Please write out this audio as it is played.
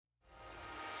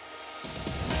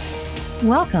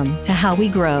Welcome to How We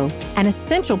Grow, an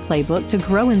essential playbook to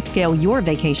grow and scale your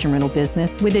vacation rental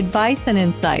business with advice and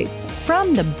insights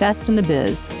from the best in the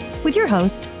biz, with your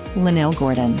host, Linnell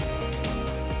Gordon.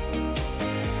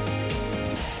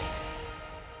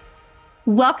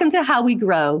 Welcome to How We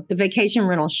Grow, the vacation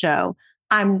rental show.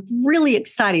 I'm really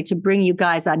excited to bring you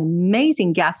guys an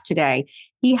amazing guest today.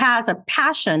 He has a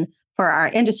passion for our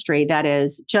industry that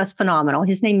is just phenomenal.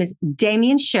 His name is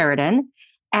Damian Sheridan.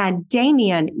 And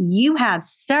Damian, you have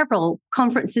several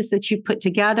conferences that you put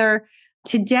together.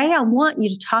 Today, I want you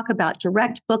to talk about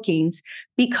direct bookings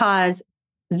because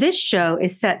this show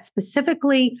is set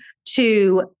specifically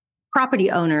to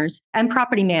property owners and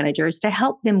property managers to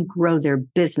help them grow their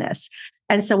business.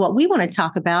 And so what we want to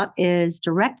talk about is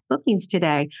direct bookings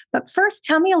today. But first,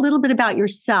 tell me a little bit about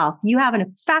yourself. You have a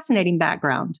fascinating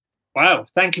background. Wow,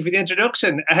 thank you for the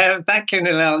introduction. Thank you,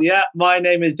 Linnell. Yeah, my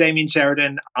name is Damian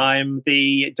Sheridan. I'm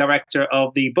the director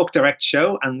of the Book Direct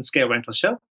Show and the Scale Rental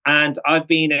Show. And I've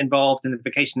been involved in the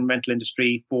vacation rental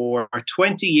industry for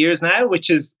 20 years now, which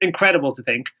is incredible to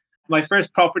think. My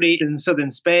first property in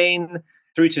southern Spain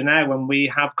through to now when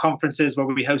we have conferences where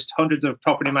we host hundreds of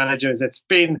property managers. It's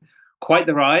been quite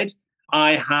the ride.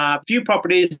 I have a few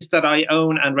properties that I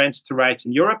own and rent throughout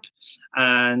in Europe.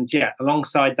 And yeah,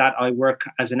 alongside that, I work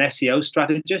as an SEO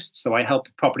strategist. So I help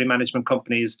property management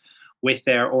companies with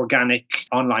their organic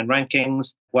online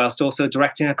rankings, whilst also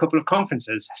directing a couple of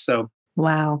conferences. So,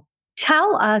 wow.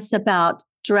 Tell us about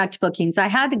direct bookings. I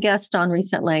had a guest on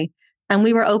recently, and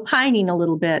we were opining a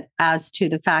little bit as to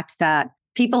the fact that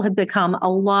people have become a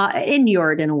lot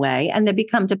inured in a way, and they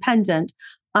become dependent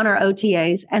on our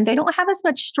OTAs, and they don't have as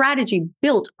much strategy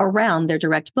built around their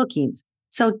direct bookings.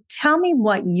 So tell me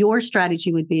what your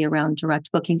strategy would be around direct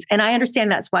bookings. And I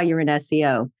understand that's why you're in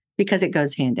SEO, because it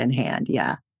goes hand in hand.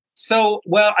 Yeah. So,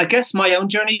 well, I guess my own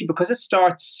journey, because it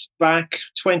starts back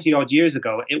 20 odd years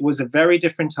ago, it was a very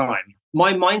different time.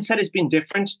 My mindset has been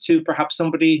different to perhaps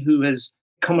somebody who has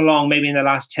come along maybe in the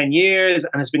last 10 years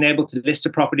and has been able to list a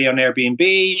property on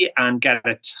Airbnb and get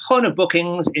a ton of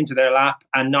bookings into their lap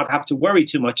and not have to worry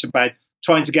too much about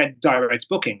trying to get direct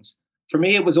bookings. For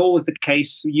me, it was always the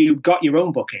case. You got your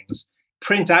own bookings.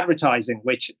 Print advertising,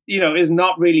 which, is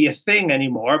not really a thing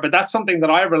anymore, but that's something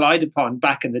that I relied upon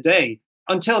back in the day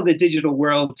until the digital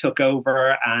world took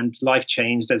over and life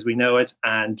changed as we know it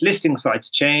and listing sites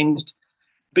changed.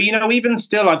 But, even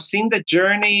still, I've seen the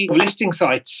journey of listing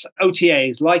sites,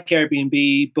 OTAs like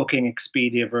Airbnb, Booking,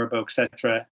 Expedia, Vrbo,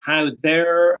 etc., how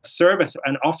their service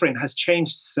and offering has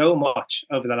changed so much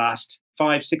over the last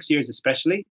 5-6 years,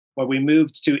 especially, where we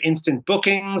moved to instant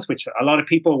bookings, which a lot of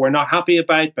people were not happy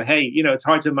about. But hey, it's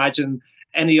hard to imagine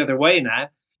any other way now.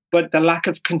 But the lack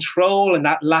of control and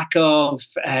that lack of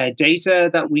data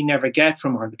that we never get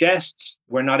from our guests.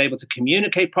 We're not able to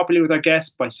communicate properly with our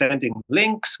guests by sending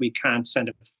links. We can't send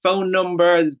a phone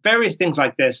number, various things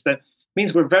like this. That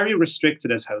means we're very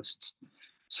restricted as hosts.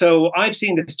 So I've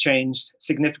seen this change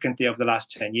significantly over the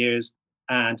last 10 years.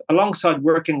 And alongside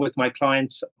working with my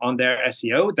clients on their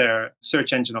SEO, their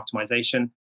search engine optimization,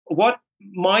 what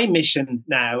my mission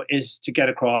now is to get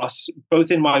across,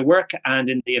 both in my work and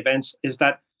in the events, is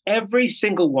that every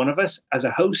single one of us as a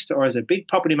host or as a big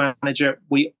property manager,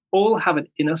 we all have it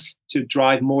in us to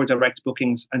drive more direct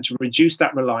bookings and to reduce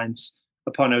that reliance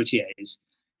upon OTAs.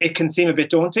 It can seem a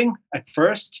bit daunting at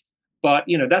first, but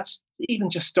that's even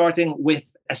just starting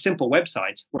with a simple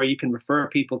website where you can refer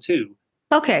people to.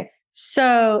 Okay.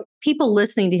 So people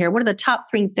listening to here, what are the top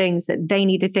 3 things that they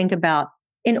need to think about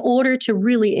in order to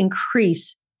really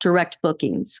increase direct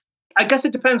bookings? I guess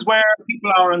it depends where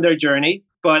people are on their journey.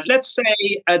 But let's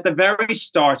say at the very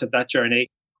start of that journey,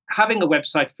 having a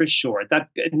website for sure, that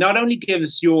not only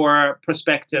gives your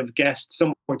prospective guests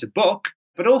somewhere to book,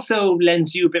 but also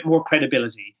lends you a bit more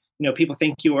credibility. People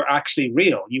think you are actually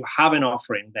real. You have an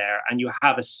offering there and you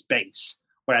have a space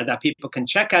where that people can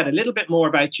check out a little bit more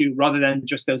about you rather than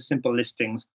just those simple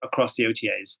listings across the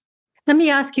OTAs. Let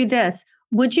me ask you this.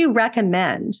 Would you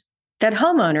recommend that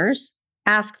homeowners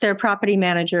ask their property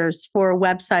managers for a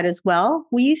website as well?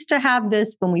 We used to have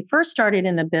this when we first started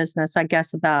in the business, I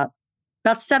guess about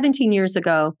 17 years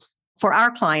ago for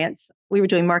our clients. We were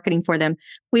doing marketing for them.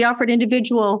 We offered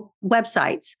individual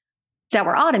websites that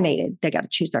were automated. They got to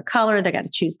choose their color. They got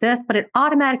to choose this, but it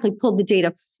automatically pulled the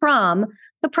data from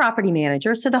the property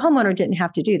manager. So the homeowner didn't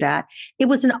have to do that. It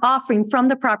was an offering from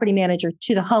the property manager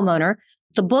to the homeowner.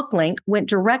 The book link went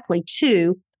directly to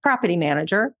the property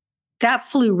manager. That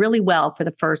flew really well for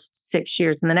the first 6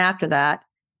 years. And then after that,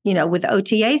 with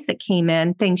OTAs that came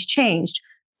in, things changed.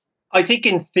 I think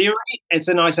in theory, it's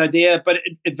a nice idea, but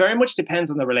it very much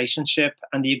depends on the relationship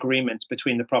and the agreement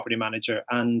between the property manager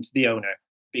and the owner.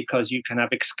 because you can have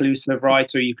exclusive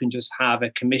rights or you can just have a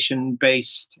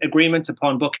commission-based agreement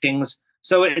upon bookings.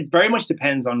 So it very much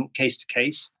depends on case to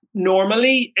case.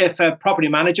 Normally, if a property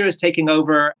manager is taking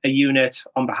over a unit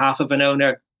on behalf of an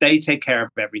owner, they take care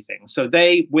of everything. So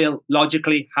they will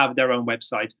logically have their own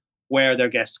website where their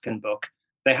guests can book.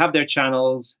 They have their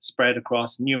channels spread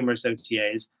across numerous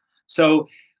OTAs. So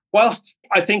whilst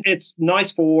I think it's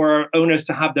nice for owners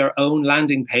to have their own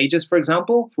landing pages, for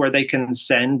example, where they can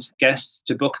send guests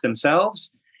to book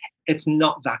themselves, it's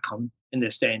not that common in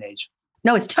this day and age.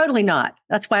 No, it's totally not.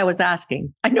 That's why I was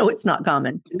asking. I know it's not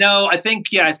common. No, I think,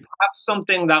 it's perhaps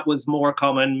something that was more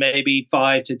common maybe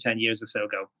 5 to 10 years or so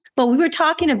ago. Well, we were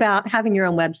talking about having your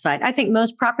own website. I think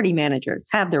most property managers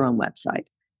have their own website.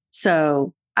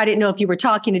 So I didn't know if you were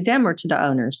talking to them or to the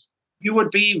owners. You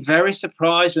would be very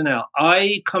surprised, Linnell.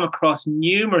 I come across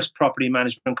numerous property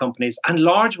management companies and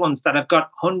large ones that have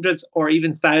got hundreds or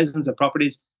even thousands of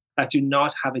properties that do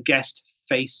not have a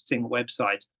guest-facing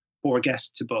website for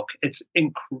guests to book. It's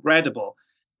incredible.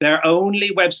 Their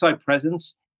only website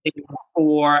presence is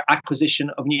for acquisition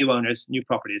of new owners, new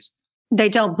properties. They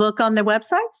don't book on their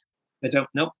websites? They don't.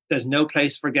 No, there's no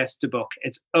place for guests to book.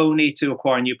 It's only to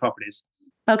acquire new properties.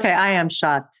 Okay, I am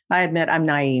shocked. I admit I'm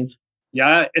naive.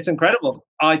 Yeah, it's incredible.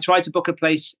 I tried to book a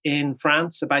place in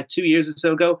France about 2 years or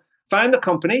so ago, found the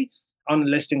company on a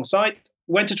listing site,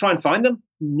 went to try and find them.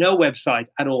 No website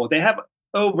at all. They have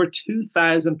over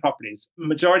 2,000 properties,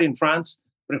 majority in France,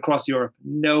 but across Europe,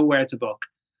 nowhere to book.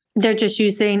 They're just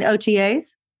using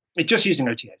OTAs? It's just using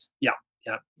OTAs. Yeah.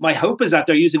 My hope is that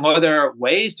they're using other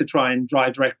ways to try and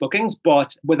drive direct bookings,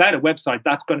 but without a website,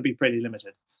 that's going to be pretty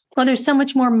limited. Well, there's so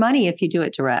much more money if you do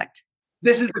it direct.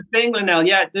 This is the thing, Linnell.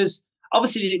 Yeah, there's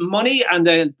obviously money, and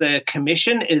the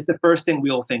commission is the first thing we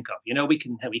all think of. You know, we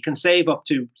can save up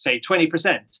to, say,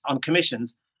 20% on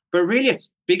commissions, but really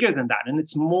it's bigger than that. And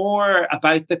it's more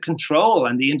about the control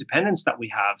and the independence that we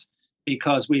have,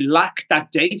 because we lack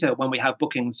that data when we have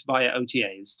bookings via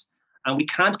OTAs. And we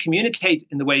can't communicate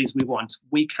in the ways we want.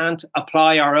 We can't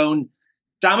apply our own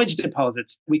damage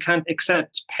deposits. We can't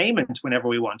accept payment whenever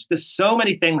we want. There's so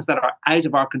many things that are out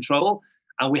of our control,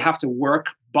 and we have to work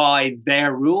by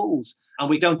their rules, and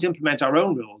we don't implement our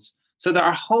own rules. So that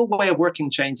our whole way of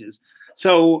working changes.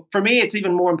 So for me, it's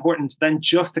even more important than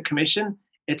just the commission.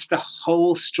 It's the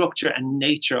whole structure and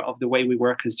nature of the way we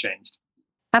work has changed.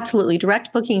 Absolutely.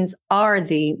 Direct bookings are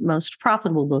the most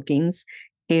profitable bookings.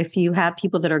 If you have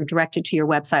people that are directed to your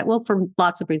website, well, for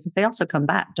lots of reasons, they also come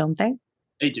back, don't they?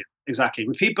 They do, exactly.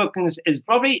 Repeat bookings is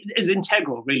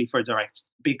integral, really, for direct,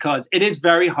 because it is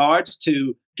very hard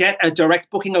to get a direct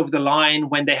booking over the line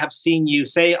when they have seen you,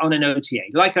 say, on an OTA,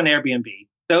 like on Airbnb.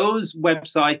 Those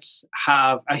websites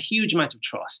have a huge amount of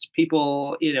trust.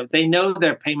 People, they know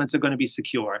their payments are going to be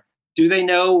secure. Do they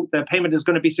know the payment is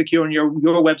going to be secure on your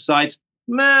website?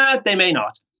 They may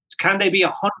not. Can they be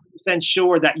 100%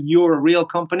 sure that you're a real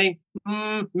company?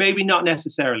 Maybe not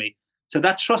necessarily. So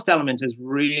that trust element is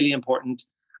really important.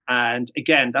 And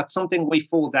again, that's something we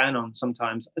fall down on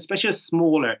sometimes, especially as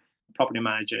smaller property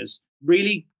managers,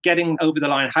 really getting over the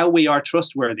line how we are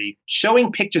trustworthy,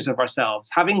 showing pictures of ourselves,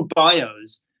 having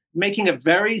bios, making it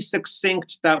very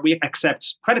succinct that we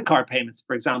accept credit card payments,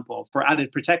 for example, for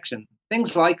added protection,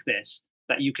 things like this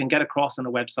that you can get across on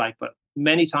a website, but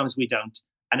many times we don't.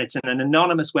 And it's an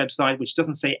anonymous website, which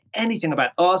doesn't say anything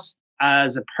about us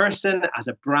as a person, as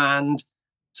a brand.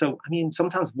 So,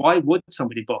 sometimes why would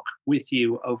somebody book with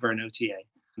you over an OTA?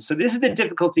 So this is the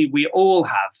difficulty we all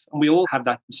have. And we all have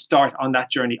that start on that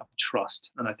journey of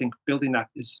trust. And I think building that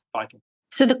is vital.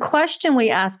 So the question we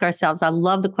ask ourselves, I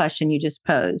love the question you just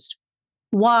posed.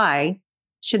 Why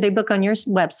should they book on your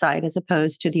website as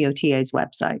opposed to the OTA's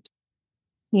website?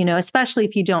 Especially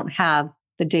if you don't have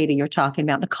the data you're talking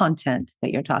about, the content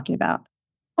that you're talking about.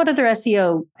 What other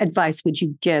SEO advice would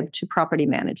you give to property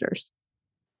managers?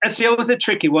 SEO is a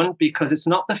tricky one because it's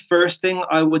not the first thing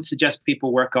I would suggest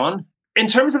people work on. In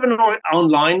terms of an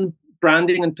online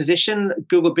branding and position,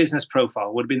 Google Business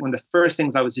Profile would be one of the first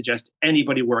things I would suggest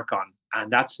anybody work on.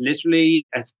 And that's literally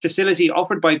a facility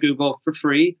offered by Google for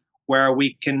free where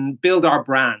we can build our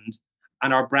brand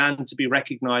and our brand to be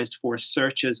recognized for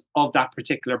searches of that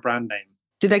particular brand name.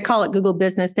 Do they call it Google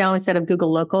Business now instead of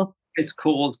Google Local? It's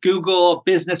called Google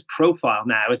Business Profile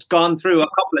now. It's gone through a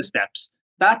couple of steps.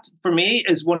 That, for me,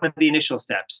 is one of the initial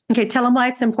steps. Okay, tell them why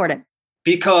it's important.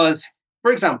 Because,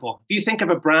 for example, if you think of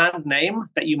a brand name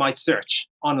that you might search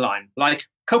online, like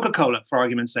Coca-Cola, for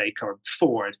argument's sake, or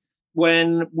Ford,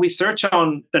 when we search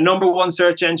on the number one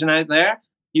search engine out there,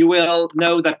 you will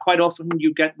know that quite often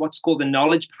you get what's called the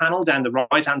knowledge panel down the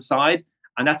right-hand side,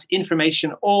 and that's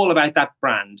information all about that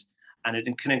brand. And it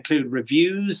can include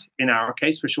reviews, in our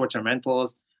case, for short-term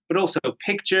rentals, but also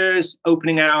pictures,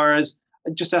 opening hours,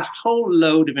 just a whole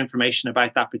load of information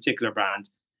about that particular brand.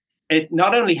 It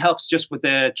not only helps just with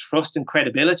the trust and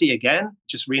credibility, again,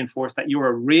 just reinforce that you're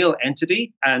a real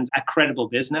entity and a credible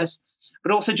business,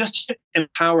 but also just to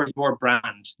empower your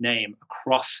brand name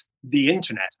across the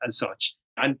internet as such,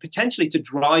 and potentially to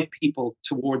drive people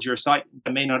towards your site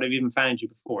that may not have even found you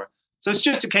before. So it's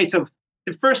just a case of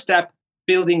the first step,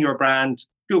 building your brand.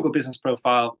 Google Business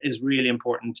Profile is really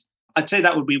important. I'd say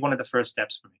that would be one of the first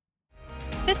steps for me.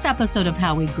 This episode of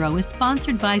How We Grow is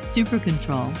sponsored by Super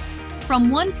Control.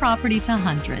 From one property to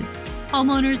hundreds,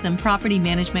 homeowners and property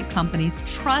management companies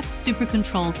trust Super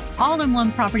Control's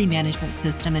all-in-one property management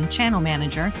system and channel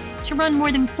manager to run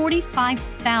more than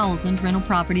 45,000 rental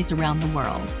properties around the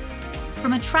world.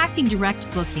 From attracting direct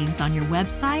bookings on your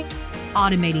website,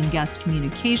 automating guest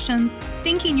communications,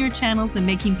 syncing your channels, and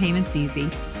making payments easy,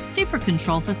 Super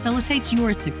Control facilitates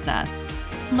your success.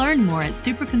 Learn more at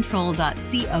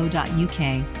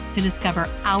supercontrol.co.uk to discover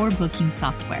our booking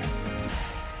software.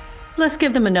 Let's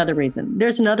give them another reason.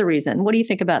 There's another reason. What do you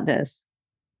think about this?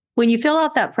 When you fill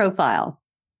out that profile,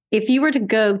 if you were to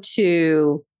go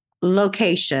to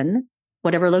location,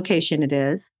 whatever location it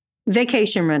is,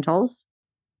 vacation rentals,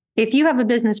 if you have a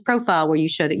business profile where you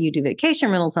show that you do vacation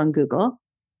rentals on Google,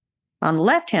 on the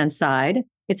left-hand side,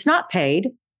 it's not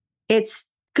paid. It's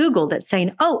Google that's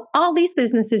saying, oh, all these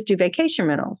businesses do vacation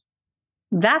rentals.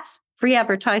 That's free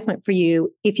advertisement for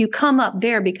you if you come up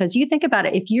there, because you think about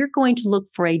it. If you're going to look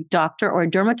for a doctor or a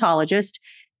dermatologist,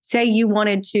 say you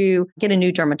wanted to get a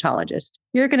new dermatologist,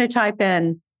 you're going to type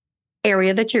in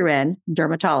area that you're in,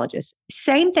 dermatologist.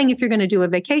 Same thing if you're going to do a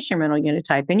vacation rental, you're going to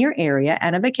type in your area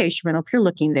and a vacation rental if you're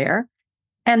looking there.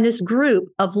 And this group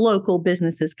of local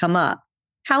businesses come up.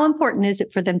 How important is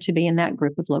it for them to be in that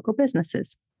group of local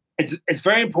businesses? It's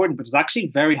very important, but it's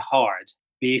actually very hard,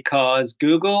 because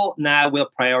Google now will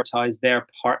prioritize their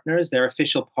partners, their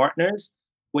official partners,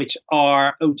 which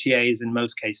are OTAs in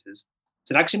most cases.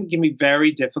 So it actually can be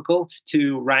very difficult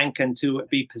to rank and to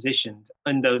be positioned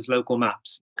in those local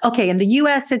maps. Okay, in the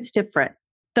US, it's different.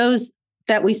 Those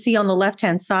that we see on the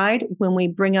left-hand side when we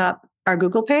bring up our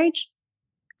Google page,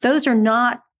 those are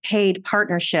not paid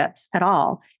partnerships at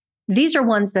all. These are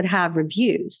ones that have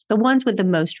reviews. The ones with the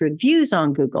most reviews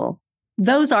on Google,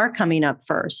 those are coming up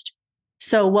first.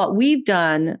 So what we've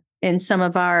done in some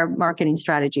of our marketing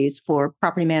strategies for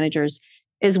property managers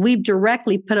is we've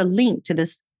directly put a link to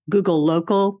this Google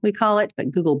Local, we call it,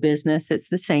 but Google Business, it's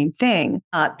the same thing,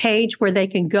 page where they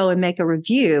can go and make a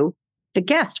review, the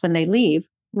guest when they leave,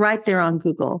 right there on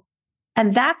Google.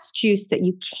 And that's juice that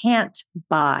you can't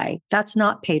buy. That's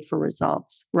not paid for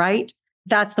results, right?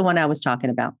 That's the one I was talking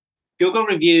about. Google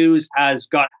Reviews has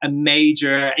got a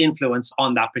major influence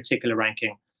on that particular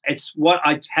ranking. It's what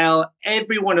I tell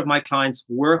every one of my clients: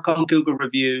 work on Google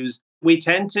Reviews. We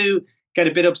tend to get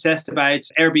a bit obsessed about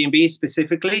Airbnb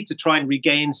specifically to try and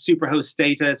regain superhost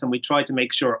status. And we try to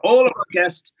make sure all of our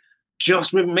guests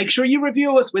just make sure you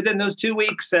review us within those 2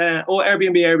 weeks, or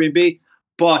Airbnb,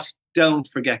 but don't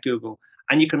forget Google.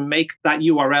 And you can make that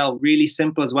URL really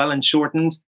simple as well and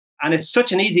shortened. And it's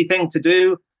such an easy thing to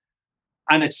do.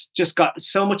 And it's just got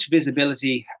so much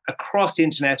visibility across the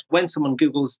internet when someone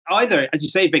Googles either, as you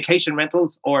say, vacation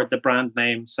rentals or the brand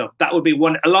name. So that would be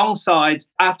one alongside,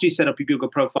 after you set up your Google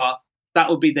profile, that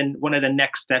would be then one of the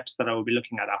next steps that I would be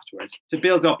looking at afterwards to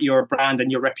build up your brand and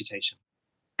your reputation.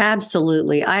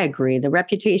 Absolutely. I agree. The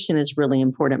reputation is really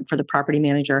important for the property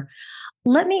manager.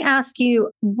 Let me ask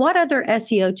you, what other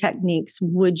SEO techniques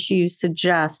would you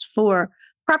suggest for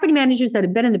property managers that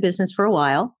have been in the business for a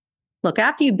while? Look,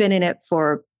 after you've been in it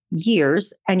for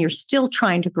years and you're still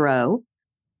trying to grow,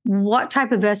 what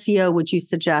type of SEO would you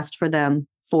suggest for them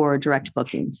for direct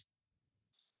bookings?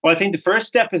 Well, I think the first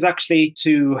step is actually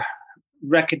to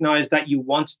recognize that you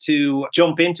want to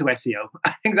jump into SEO.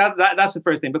 I think that's the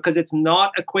first thing, because it's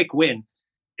not a quick win.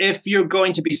 If you're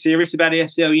going to be serious about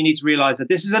SEO, you need to realize that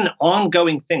this is an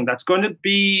ongoing thing that's going to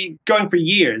be going for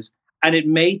years. And it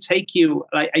may take you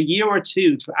like a year or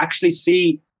two to actually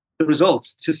see the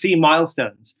results, to see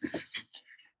milestones.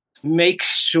 Make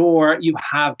sure you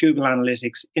have Google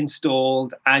Analytics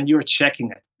installed and you're checking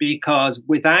it, because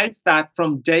without that,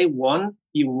 from day one,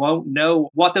 you won't know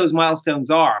what those milestones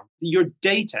are. Your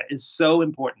data is so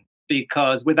important,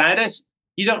 because without it,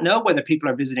 you don't know whether people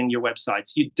are visiting your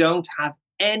websites. You don't have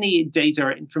any data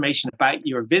or information about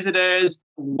your visitors,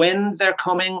 when they're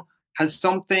coming. Has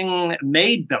something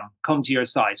made them come to your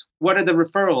site? What are the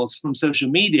referrals from social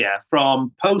media,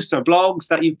 from posts or blogs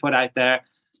that you've put out there?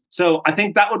 So I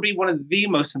think that would be one of the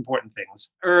most important things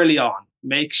early on.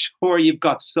 make sure you've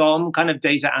got some kind of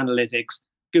data analytics.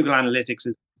 Google Analytics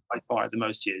is by far the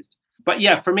most used. But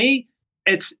yeah, for me,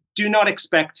 it's do not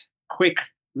expect quick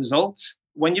results.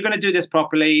 When you're going to do this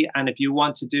properly, and if you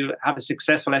want to have a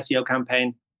successful SEO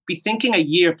campaign, be thinking a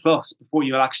year plus before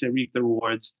you'll actually reap the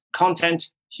rewards. Content,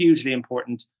 hugely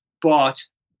important. But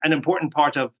an important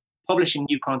part of publishing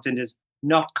new content is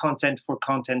not content for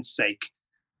content's sake.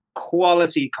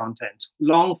 Quality content,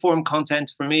 long form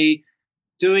content for me,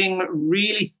 doing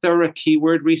really thorough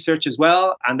keyword research as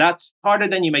well. And that's harder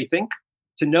than you may think,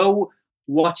 to know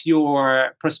what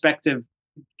your prospective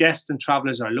guests and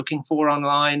travelers are looking for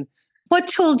online. What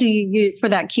tool do you use for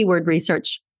that keyword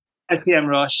research?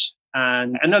 SEMrush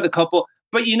and another couple.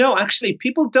 But actually,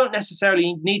 people don't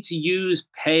necessarily need to use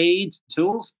paid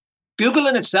tools. Google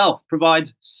in itself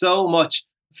provides so much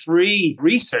free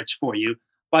research for you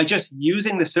by just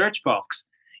using the search box,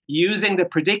 using the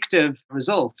predictive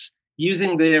results,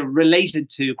 using the related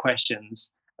to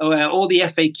questions, all the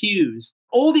FAQs,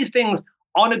 all these things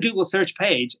on a Google search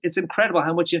page. It's incredible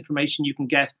how much information you can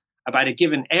get about a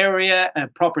given area, a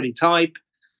property type.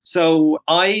 So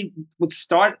I would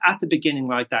start at the beginning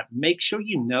like that. Make sure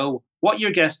you know what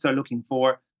your guests are looking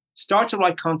for. Start to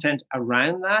write content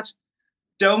around that.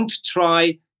 Don't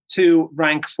try to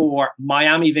rank for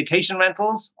Miami vacation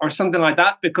rentals or something like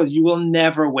that, because you will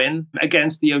never win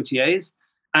against the OTAs.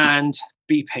 And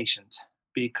be patient,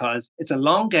 because it's a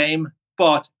long game,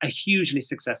 but a hugely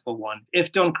successful one,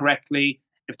 if done correctly,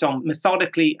 if done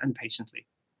methodically and patiently.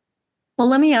 Well,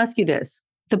 let me ask you this.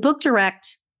 The Book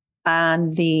Direct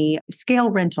and the Scale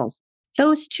Rentals,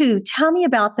 those two, tell me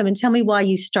about them and tell me why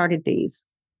you started these.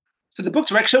 So the Book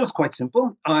Direct show was quite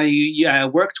simple. I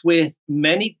worked with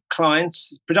many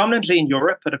clients, predominantly in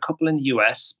Europe, but a couple in the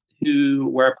US, who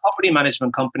were property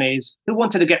management companies who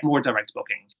wanted to get more direct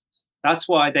bookings. That's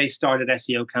why they started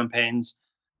SEO campaigns.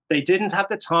 They didn't have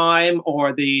the time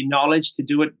or the knowledge to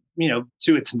do it,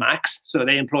 to its max. So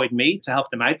they employed me to help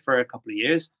them out for a couple of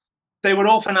years. They would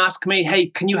often ask me, hey,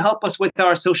 can you help us with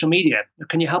our social media? Or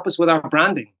can you help us with our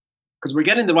branding? Because we're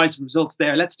getting the right results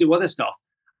there. Let's do other stuff.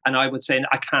 And I would say,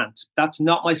 I can't. That's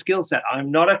not my skill set.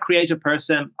 I'm not a creative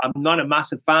person. I'm not a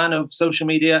massive fan of social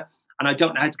media, and I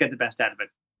don't know how to get the best out of it.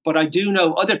 But I do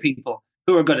know other people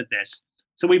who are good at this.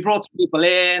 So we brought some people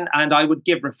in, and I would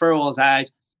give referrals out.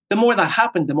 The more that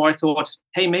happened, the more I thought,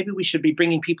 hey, maybe we should be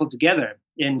bringing people together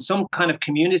in some kind of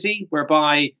community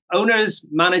whereby owners,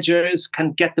 managers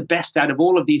can get the best out of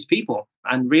all of these people,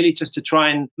 and really just to try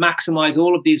and maximize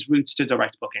all of these routes to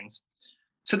direct bookings.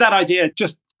 So that idea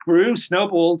just grew,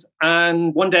 snowballed.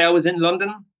 And one day I was in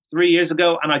London 3 years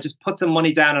ago, and I just put some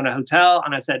money down on a hotel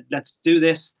and I said, let's do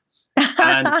this.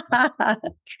 And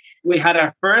we had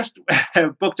our first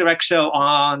Book Direct show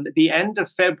on the end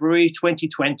of February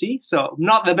 2020. So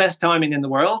not the best timing in the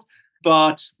world,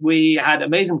 but we had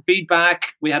amazing feedback.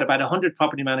 We had about 100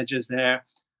 property managers there.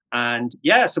 And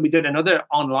so we did another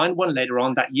online one later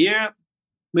on that year,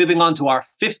 moving on to our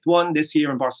fifth one this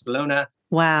year in Barcelona.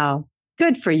 Wow.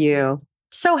 Good for you.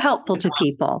 So helpful to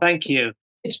people. Thank you.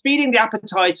 It's feeding the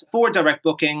appetite for direct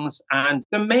bookings. And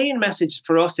the main message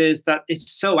for us is that it's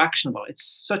so actionable. It's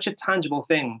such a tangible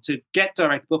thing to get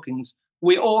direct bookings.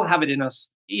 We all have it in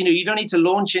us. You don't need to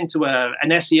launch into an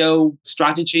SEO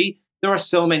strategy. There are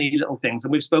so many little things,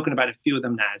 and we've spoken about a few of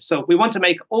them now. So we want to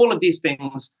make all of these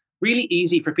things really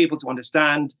easy for people to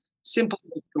understand, simple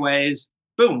ways.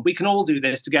 Boom, we can all do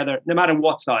this together, no matter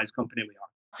what size company we are.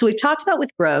 So we've talked about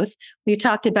with growth. We've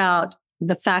talked about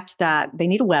the fact that they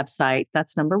need a website.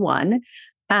 That's number one.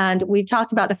 And we've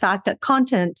talked about the fact that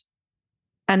content,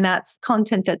 and that's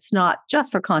content that's not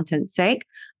just for content's sake,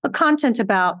 but content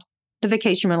about the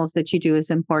vacation rentals that you do is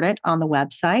important on the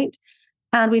website.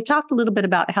 And we've talked a little bit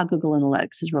about how Google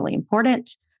Analytics is really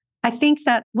important. I think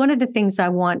that one of the things I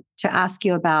want to ask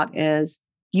you about is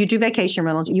you do vacation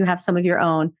rentals, you have some of your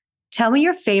own. Tell me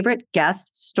your favorite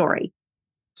guest story.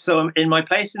 So in my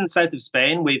place in the south of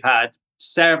Spain, we've had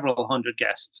several hundred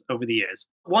guests over the years.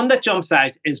 One that jumps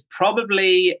out is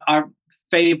probably our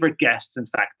favorite guests. In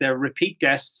fact, they're repeat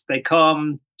guests. They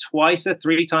come twice or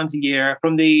three times a year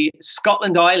from the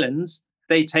Scotland Islands.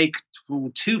 They take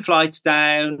 2 flights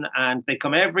down, and they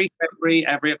come every February,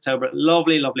 every October.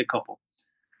 Lovely, lovely couple.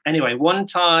 Anyway, one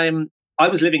time I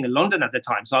was living in London at the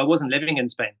time, so I wasn't living in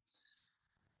Spain.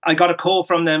 I got a call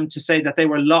from them to say that they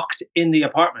were locked in the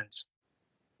apartment.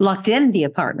 Locked in the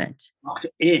apartment? Locked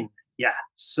in, yeah.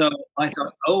 So I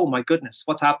thought, oh my goodness,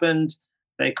 what's happened?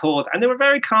 They called, and they were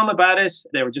very calm about it.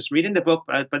 They were just reading the book,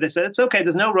 but they said, it's okay,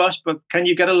 there's no rush, but can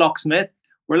you get a locksmith?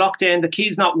 We're locked in, the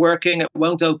key's not working, it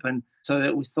won't open.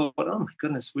 So we thought, oh my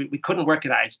goodness, we couldn't work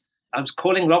it out. I was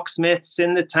calling locksmiths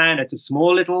in the town. It's a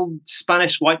small little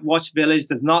Spanish whitewash village.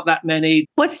 There's not that many.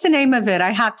 What's the name of it?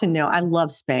 I have to know. I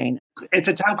love Spain. It's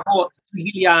a town called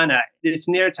Sevillana. It's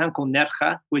near a town called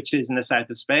Nerja, which is in the south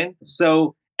of Spain.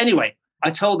 So anyway,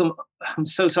 I told them, I'm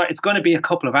so sorry. It's going to be a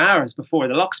couple of hours before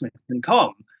the locksmith can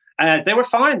come. They were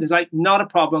fine. They're like, not a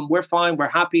problem. We're fine. We're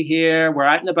happy here. We're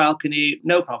out in the balcony.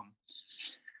 No problem.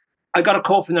 I got a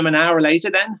call from them an hour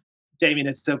later then. Damian,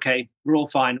 it's okay. We're all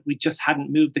fine. We just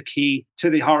hadn't moved the key to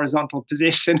the horizontal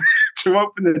position to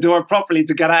open the door properly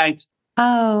to get out.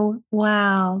 Oh,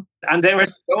 wow. And they were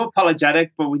so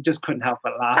apologetic, but we just couldn't help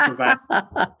but laugh about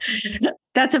it.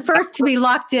 That's a first to be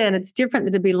locked in. It's different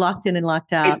than to be locked in and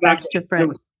locked out. Exactly. That's different. It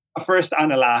was a first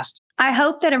and a last. I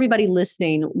hope that everybody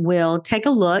listening will take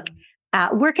a look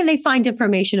at where can they find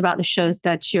information about the shows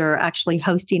that you're actually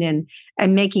hosting and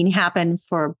making happen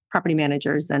for property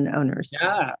managers and owners.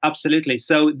 Yeah, absolutely.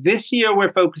 So this year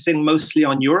we're focusing mostly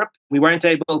on Europe. We weren't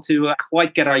able to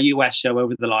quite get our US show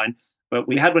over the line, but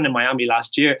we had one in Miami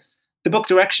last year. The Book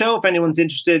Direct show, if anyone's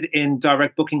interested in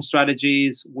direct booking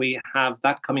strategies, we have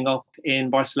that coming up in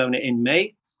Barcelona in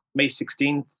May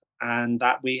 16th. And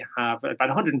that we have about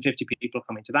 150 people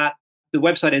coming to that. The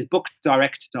website is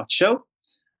bookdirect.show.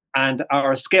 And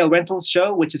our Scale Rentals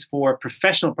show, which is for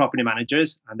professional property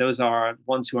managers, and those are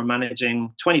ones who are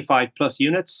managing 25 plus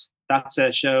units. That's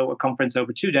a conference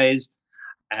over 2 days.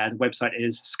 And the website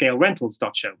is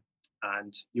scaleRentals.show.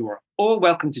 And you are all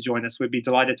welcome to join us. We'd be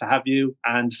delighted to have you.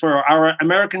 And for our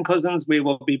American cousins, we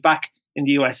will be back in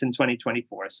the US in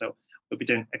 2024. So we'll be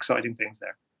doing exciting things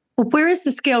there. Where is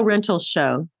the Scale Rentals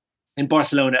show? In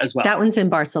Barcelona as well. That one's in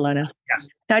Barcelona. Yes.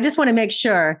 Now, I just want to make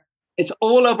sure. It's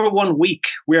all over 1 week.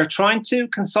 We are trying to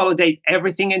consolidate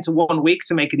everything into 1 week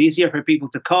to make it easier for people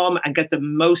to come and get the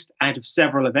most out of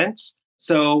several events.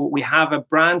 So we have a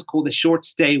brand called the Short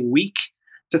Stay Week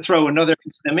to throw another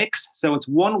into the mix. So it's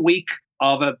 1 week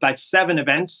of about 7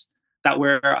 events that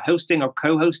we're hosting or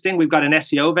co-hosting. We've got an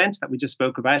SEO event that we just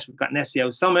spoke about. We've got an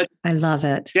SEO summit. I love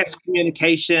it. Guest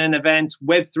communication event,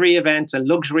 Web3 event, a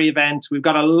luxury event. We've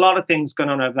got a lot of things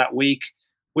going on over that week.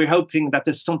 We're hoping that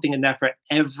there's something in there for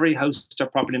every host or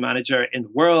property manager in the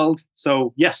world.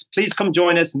 So yes, please come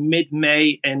join us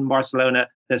mid-May in Barcelona.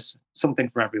 There's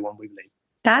something for everyone, we believe.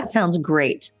 That sounds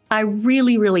great. I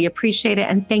really, really appreciate it.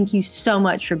 And thank you so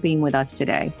much for being with us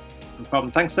today. No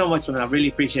problem. Thanks so much, and I really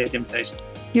appreciate the invitation.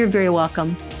 You're very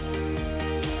welcome.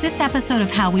 This episode of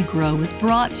How We Grow was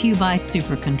brought to you by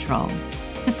Super Control.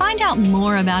 To find out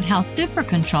more about how Super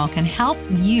Control can help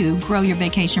you grow your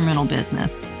vacation rental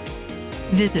business,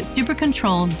 visit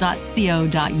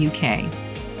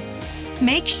supercontrol.co.uk.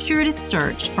 Make sure to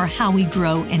search for How We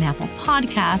Grow in Apple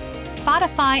Podcasts,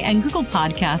 Spotify, and Google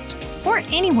Podcasts, or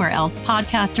anywhere else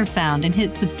podcasts are found, and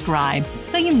hit subscribe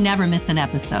so you never miss an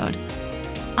episode.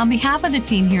 On behalf of the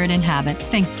team here at Inhabit,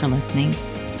 thanks for listening.